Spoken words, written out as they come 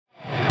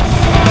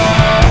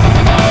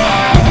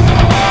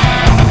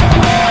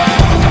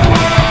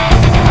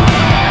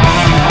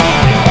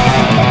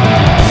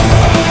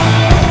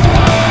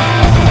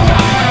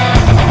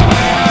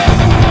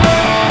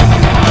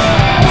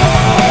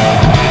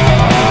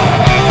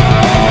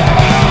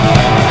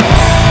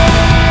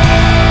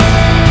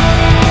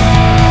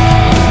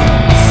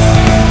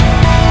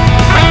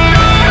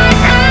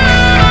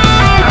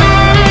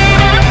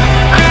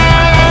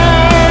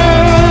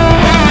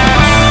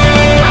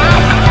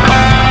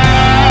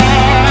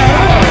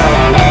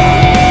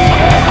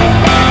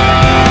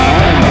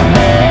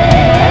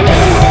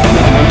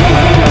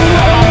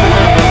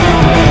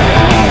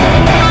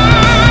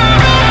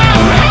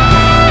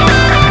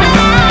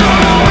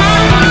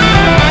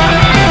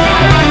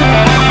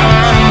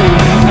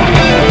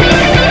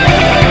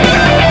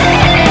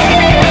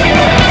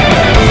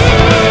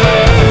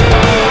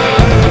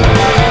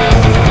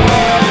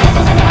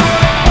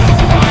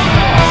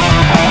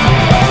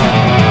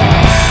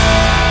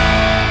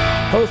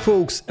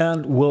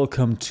and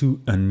welcome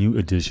to a new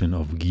edition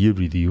of Gear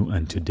Review,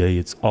 and today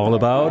it's all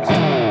about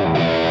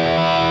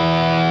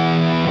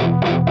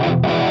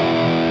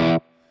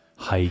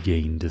High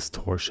Gain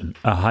Distortion.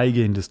 A High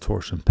Gain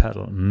Distortion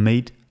pedal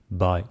made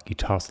by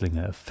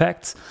GuitarSlinger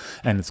Effects,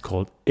 and it's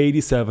called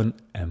 87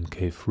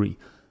 MKIII.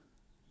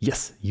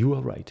 Yes, you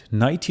are right.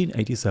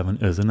 1987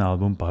 is an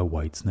album by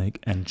Whitesnake,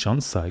 and John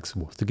Sykes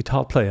was the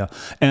guitar player,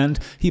 and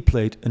he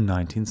played a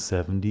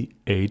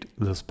 1978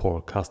 Les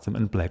Paul Custom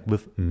in black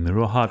with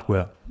mirror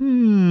hardware.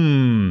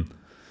 And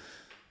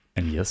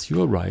yes,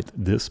 you are right,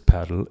 this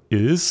pedal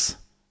is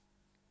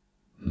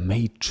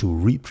made to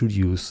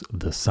reproduce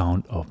the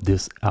sound of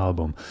this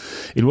album.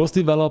 It was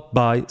developed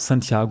by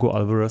Santiago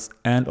Alvarez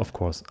and, of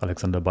course,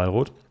 Alexander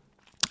Bayreuth.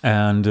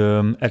 And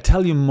I'll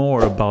tell you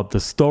more about the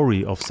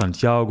story of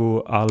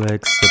Santiago,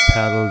 Alex, the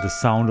pedal, the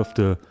sound of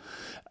the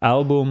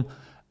album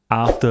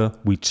after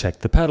we check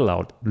the pedal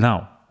out.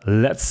 Now,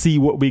 let's see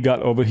what we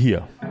got over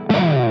here.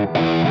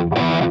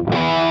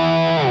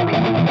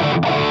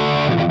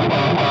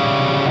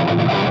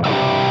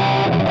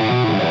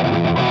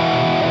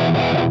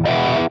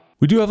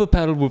 We do have a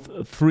pedal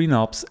with 3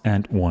 knobs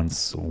and 1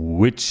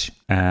 switch,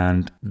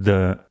 and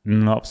the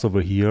knobs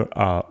over here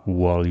are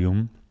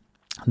volume,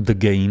 the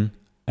gain,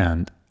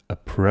 and a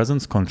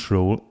presence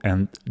control,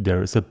 and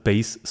there is a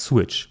bass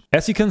switch.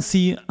 As you can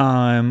see,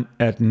 I'm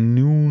at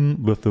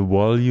noon with the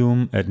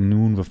volume, at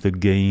noon with the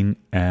gain,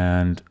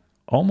 and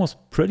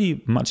almost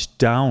pretty much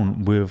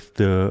down with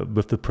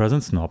the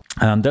presence knob.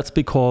 And that's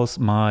because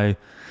my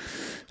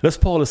Les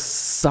Paul is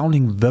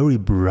sounding very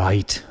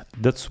bright.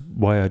 That's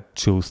why I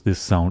chose this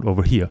sound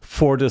over here.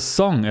 For the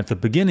song at the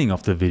beginning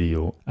of the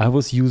video, I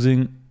was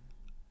using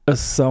a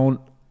sound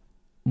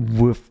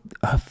with,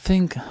 I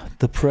think,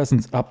 the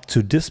presence up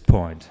to this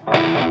point.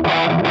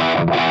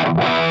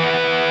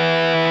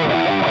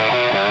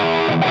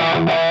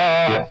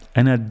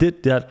 And I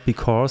did that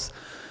because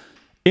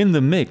in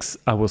the mix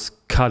I was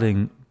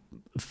cutting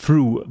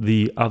through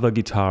the other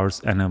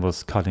guitars and I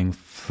was cutting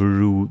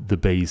through the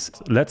bass.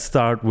 Let's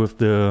start with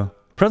the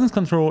presence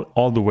control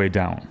all the way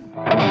down.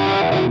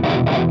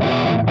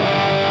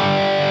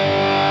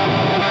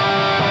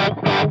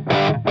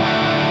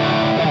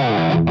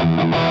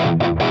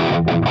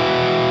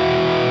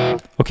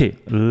 Okay,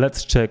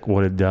 let's check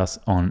what it does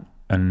on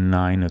a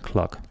 9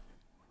 o'clock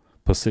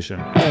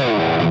position.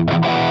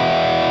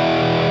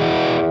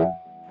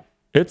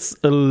 It's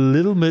a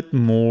little bit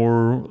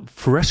more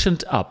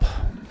freshened up.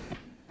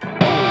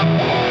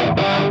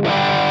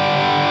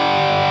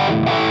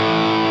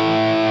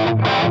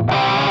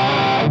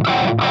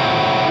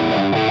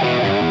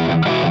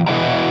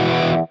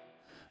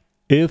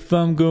 If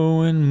I'm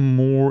going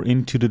more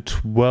into the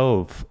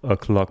 12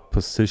 o'clock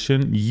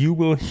position, you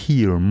will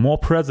hear more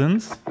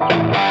presence.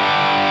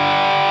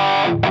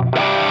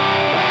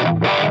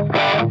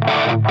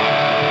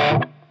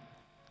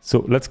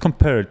 So let's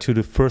compare it to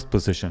the first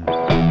position.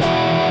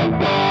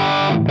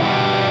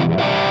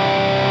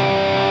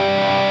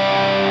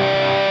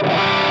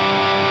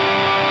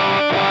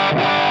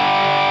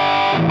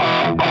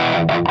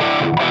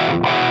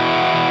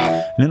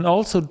 And it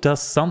also does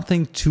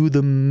something to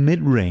the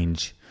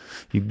mid-range.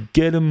 You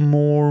get a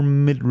more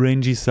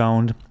mid-rangey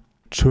sound.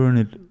 Turn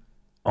it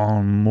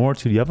on more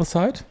to the other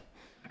side.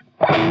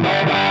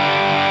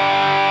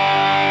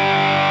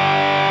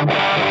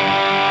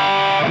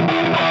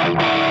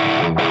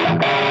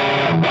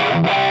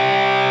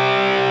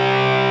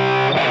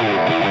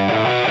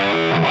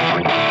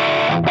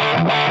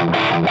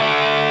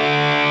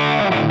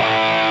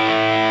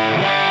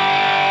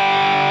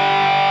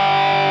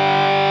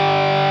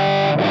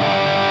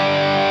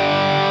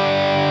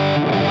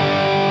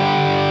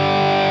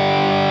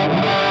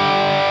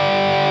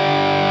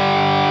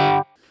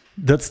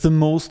 That's the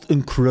most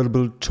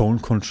incredible tone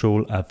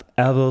control I've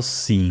ever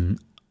seen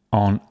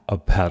on a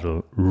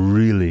pedal,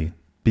 really.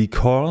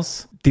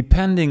 Because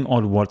depending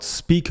on what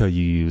speaker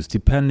you use,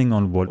 depending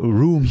on what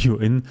room you're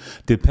in,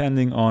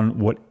 depending on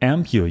what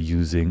amp you're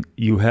using,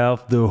 you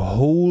have the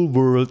whole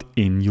world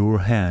in your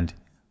hand.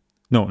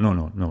 No,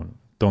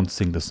 don't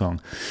sing the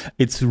song.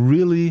 It's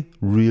really,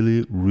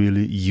 really,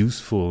 really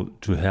useful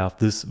to have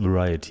this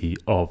variety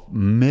of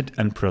mid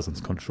and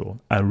presence control.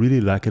 I really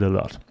like it a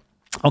lot.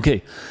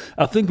 Okay,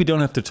 I think we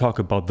don't have to talk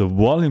about the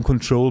volume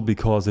control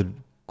because it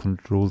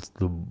controls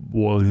the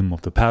volume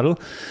of the pedal.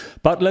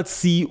 But let's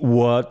see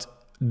what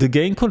the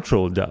gain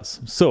control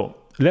does. So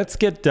let's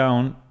get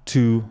down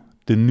to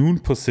the noon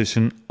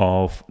position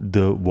of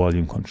the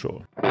volume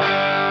control.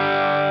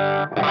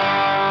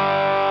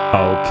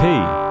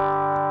 Okay.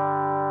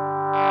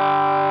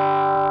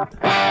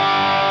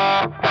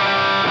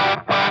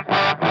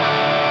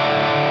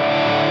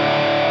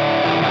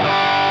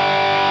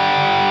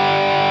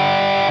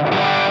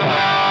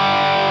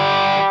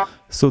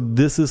 So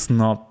this is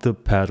not the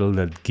pedal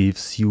that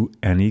gives you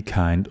any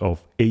kind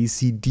of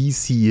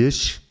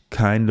AC/DC-ish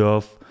kind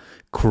of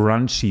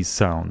crunchy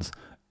sounds.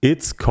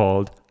 It's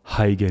called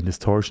high gain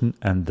distortion,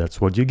 and that's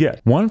what you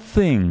get. One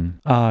thing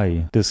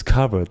I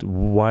discovered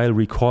while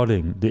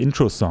recording the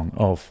intro song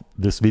of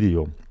this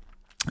video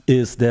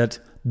is that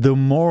the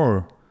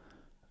more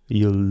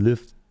you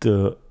lift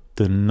the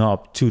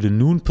knob to the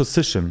noon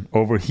position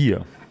over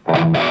here,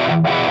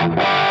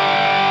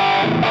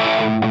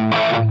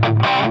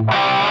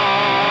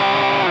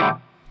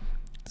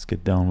 let's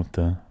get down with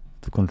the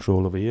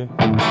control over here.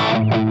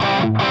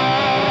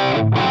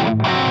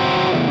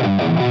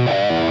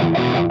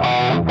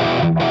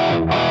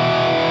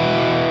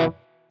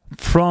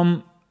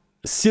 From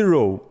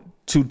 0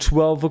 to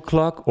 12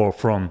 o'clock, or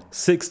from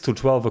 6 to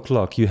 12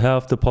 o'clock, you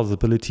have the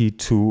possibility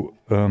to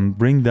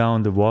bring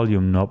down the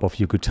volume knob of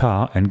your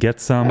guitar and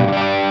get some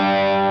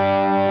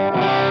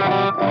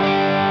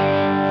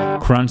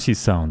crunchy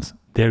sounds.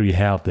 There you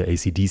have the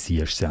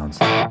AC/DC-ish sounds.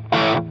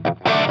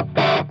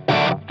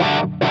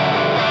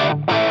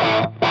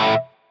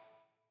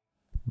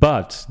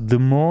 But the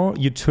more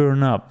you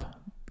turn up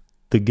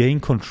the gain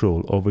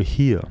control over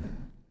here,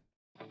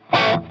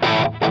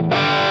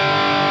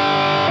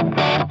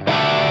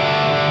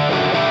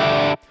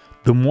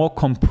 the more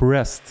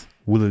compressed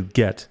will it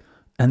get.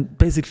 And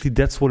basically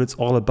that's what it's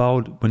all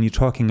about when you're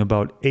talking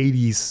about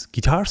 80s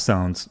guitar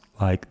sounds,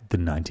 like the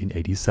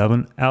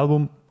 1987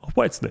 album of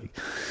Whitesnake.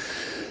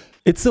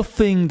 It's a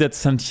thing that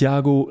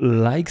Santiago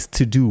likes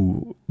to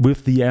do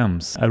with the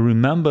amps. I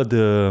remember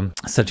the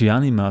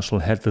Satriani Marshall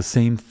had the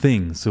same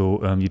thing.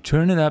 So you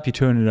turn it up, you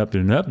turn it up,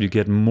 turn it up, you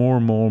get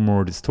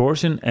more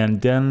distortion,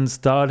 and then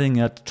starting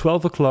at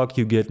 12 o'clock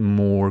you get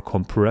more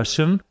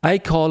compression. I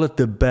call it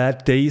the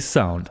bad day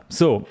sound.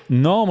 So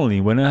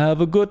normally when I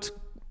have a good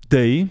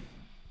day,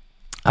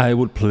 I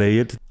would play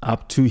it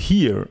up to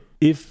here.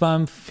 If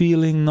I'm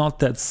feeling not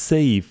that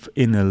safe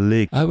in a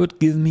lick, I would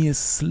give me a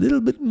little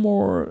bit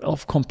more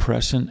of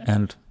compression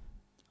and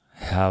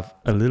have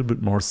a little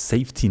bit more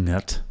safety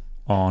net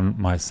on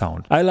my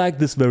sound. I like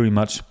this very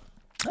much.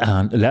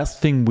 And the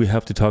last thing we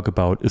have to talk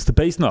about is the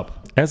bass knob.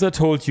 As I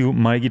told you,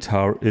 my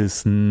guitar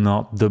is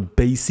not the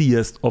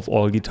bassiest of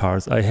all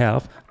guitars I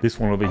have. This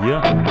one over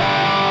here.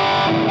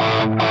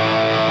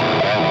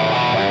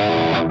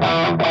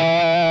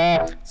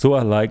 So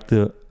I like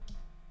the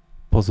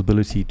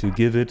possibility to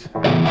give it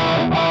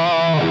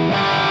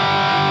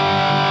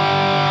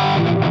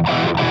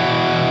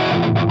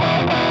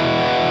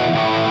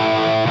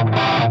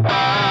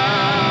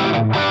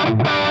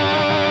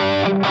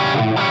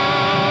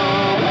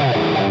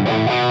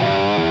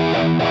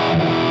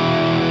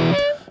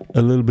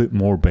a little bit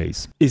more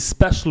bass.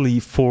 Especially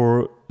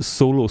for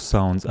solo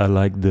sounds, I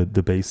like the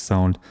bass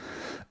sound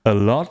a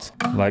lot,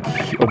 like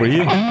over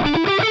here.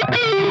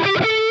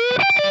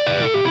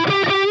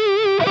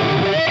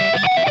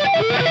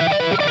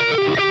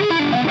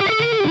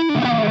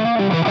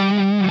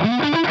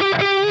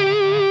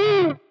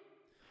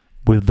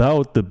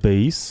 Without the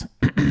bass,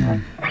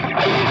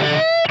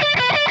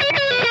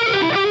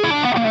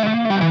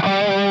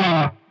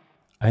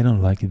 I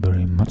don't like it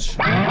very much.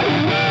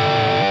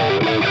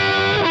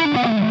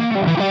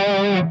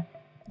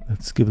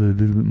 Let's give it a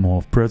little bit more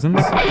of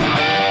presence.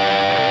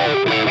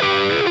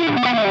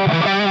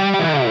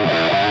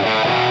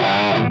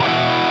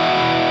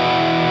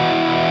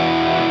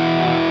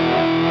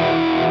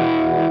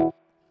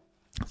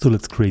 So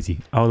let's crazy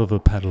out of a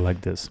pedal like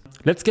this.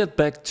 Let's get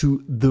back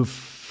to the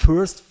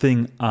first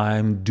thing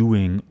I'm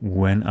doing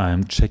when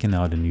I'm checking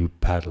out a new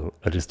pedal,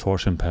 a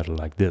distortion pedal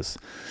like this.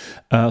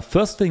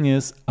 First thing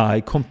is I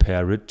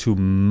compare it to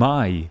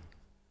my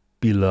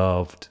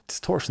beloved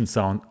distortion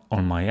sound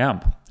on my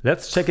amp.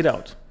 Let's check it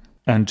out.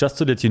 And just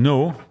so that you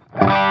know,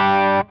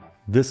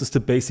 this is the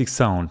basic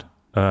sound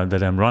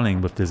that I'm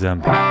running with this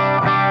amp.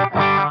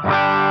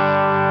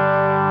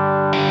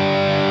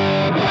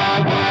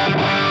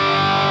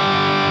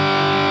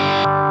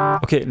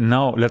 Okay,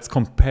 now let's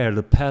compare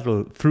the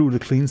pedal through the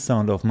clean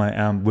sound of my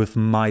amp with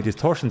my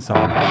distortion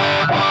sound.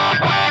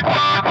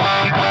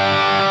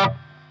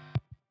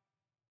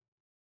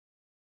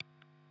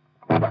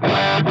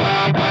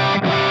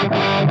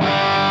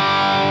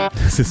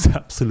 This is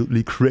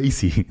absolutely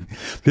crazy.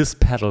 This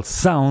pedal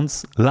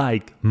sounds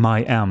like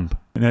my amp.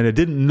 And I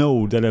didn't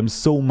know that I'm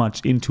so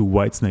much into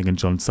Whitesnake and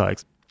John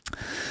Sykes.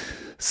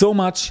 So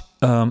much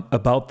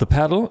about the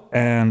pedal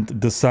and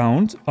the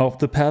sound of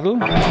the pedal.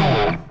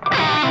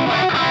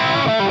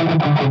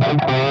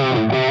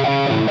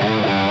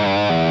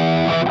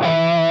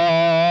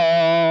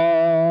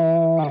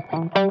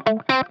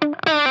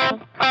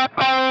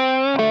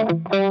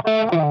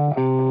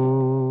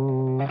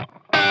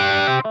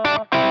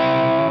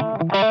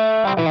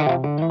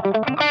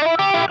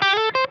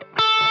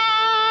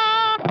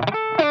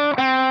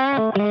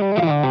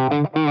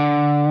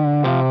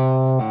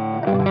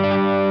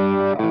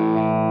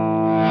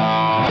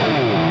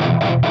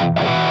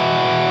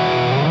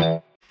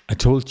 I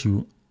told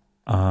you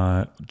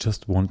I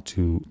just want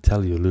to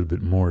tell you a little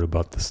bit more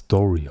about the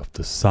story of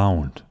the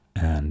sound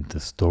and the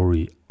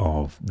story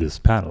of this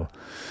pedal.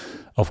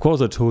 Of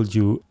course, I told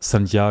you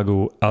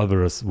Santiago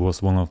Alvarez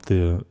was one of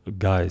the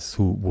guys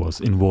who was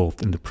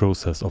involved in the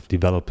process of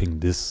developing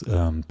this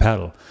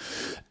pedal.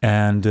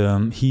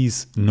 And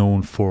he's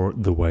known for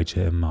the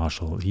YJM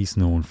Marshall. He's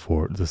known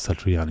for the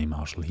Satriani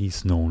Marshall.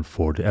 He's known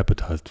for the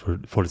Appetite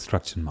for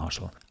Destruction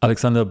Marshall.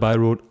 Alexander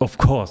Bayreuth, of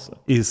course,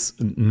 is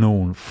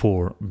known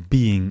for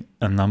being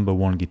a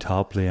 #1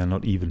 guitar player,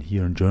 not even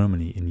here in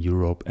Germany, in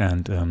Europe.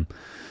 And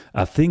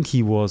I think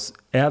he was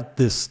at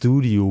the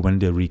studio when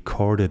they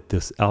recorded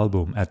this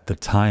album at the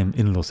time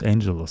in Los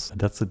Angeles.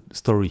 That's a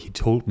story he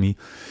told me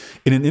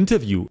in an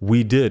interview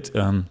we did.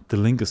 The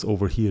link is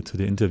over here to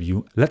the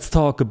interview. Let's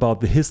talk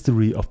about the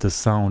history of the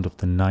sound of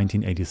the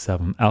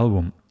 1987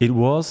 album. It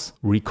was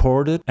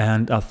recorded,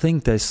 and I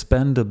think they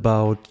spent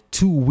about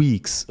 2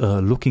 weeks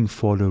looking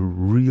for the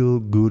real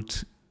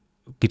good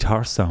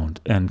guitar sound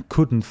and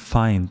couldn't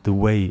find the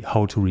way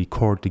how to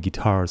record the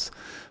guitars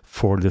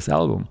for this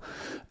album.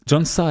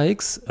 John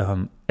Sykes,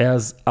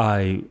 as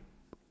I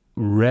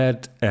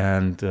read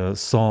and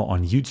saw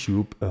on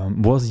YouTube,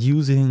 was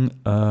using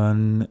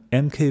an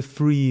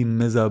MKIII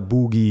Mesa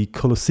Boogie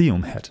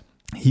Colosseum head.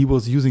 He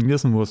was using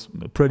this and was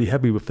pretty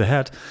happy with the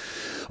head.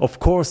 Of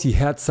course, he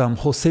had some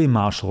Jose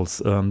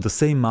Marshalls, the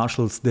same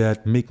Marshalls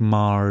that Mick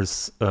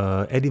Mars,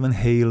 Eddie Van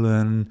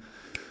Halen,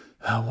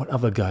 what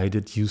other guy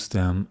did use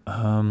them?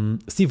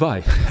 Steve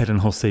Vai had an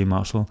Jose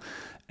Marshall.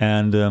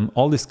 And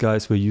all these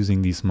guys were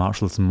using these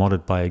Marshalls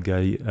modded by a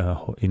guy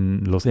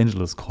in Los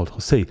Angeles called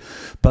Jose.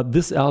 But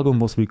this album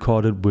was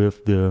recorded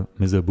with the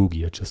Mesa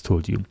Boogie I just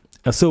told you.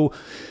 So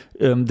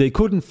they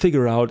couldn't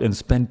figure out and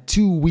spent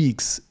 2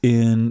 weeks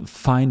in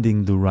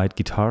finding the right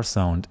guitar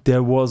sound.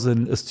 There was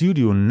a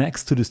studio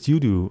next to the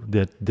studio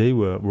that they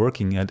were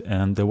working at,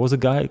 and there was a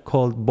guy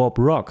called Bob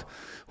Rock,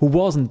 who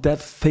wasn't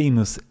that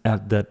famous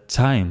at that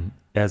time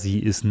as he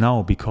is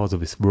now because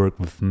of his work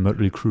with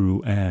Mötley Crüe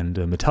and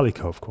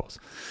Metallica, of course.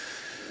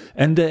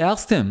 And they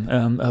asked him,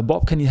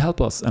 Bob, can you help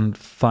us and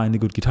find a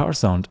good guitar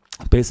sound?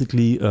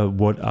 Basically,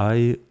 what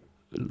I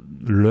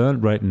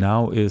learned right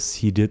now is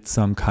he did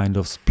some kind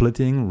of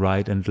splitting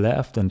right and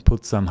left and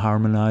put some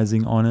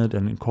harmonizing on it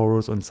and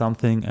chorus on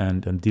something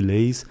and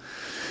delays.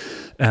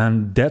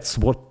 And that's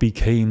what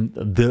became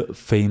the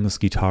famous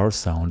guitar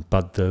sound.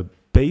 But the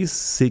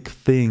basic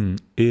thing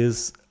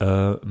is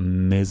a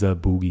Mesa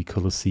Boogie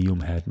Colosseum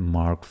head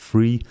Mark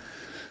III,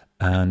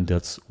 and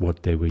that's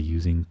what they were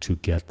using to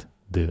get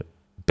the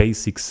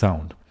basic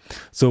sound.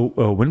 So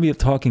when we are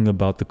talking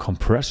about the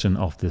compression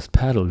of this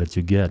pedal that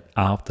you get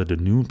after the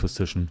noon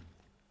position,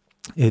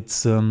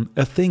 it's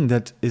a thing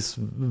that is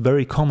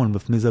very common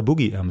with Mesa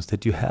Boogie amps,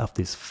 that you have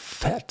this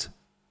fat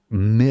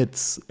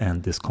mids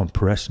and this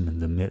compression in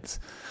the mids.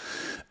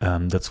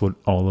 That's what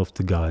all of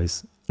the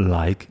guys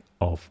like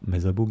of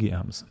Mesa Boogie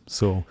amps.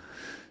 So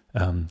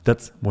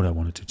that's what I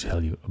wanted to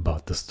tell you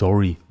about the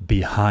story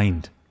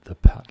behind the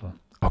pedal.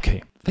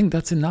 Okay, I think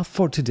that's enough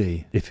for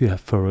today. If you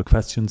have further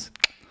questions,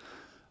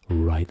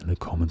 write in the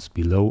comments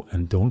below,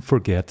 and don't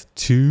forget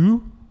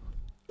to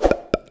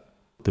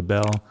the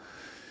bell,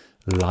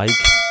 like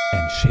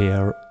and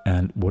share,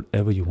 and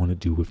whatever you want to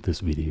do with this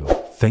video.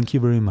 Thank you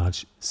very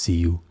much. See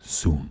you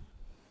soon.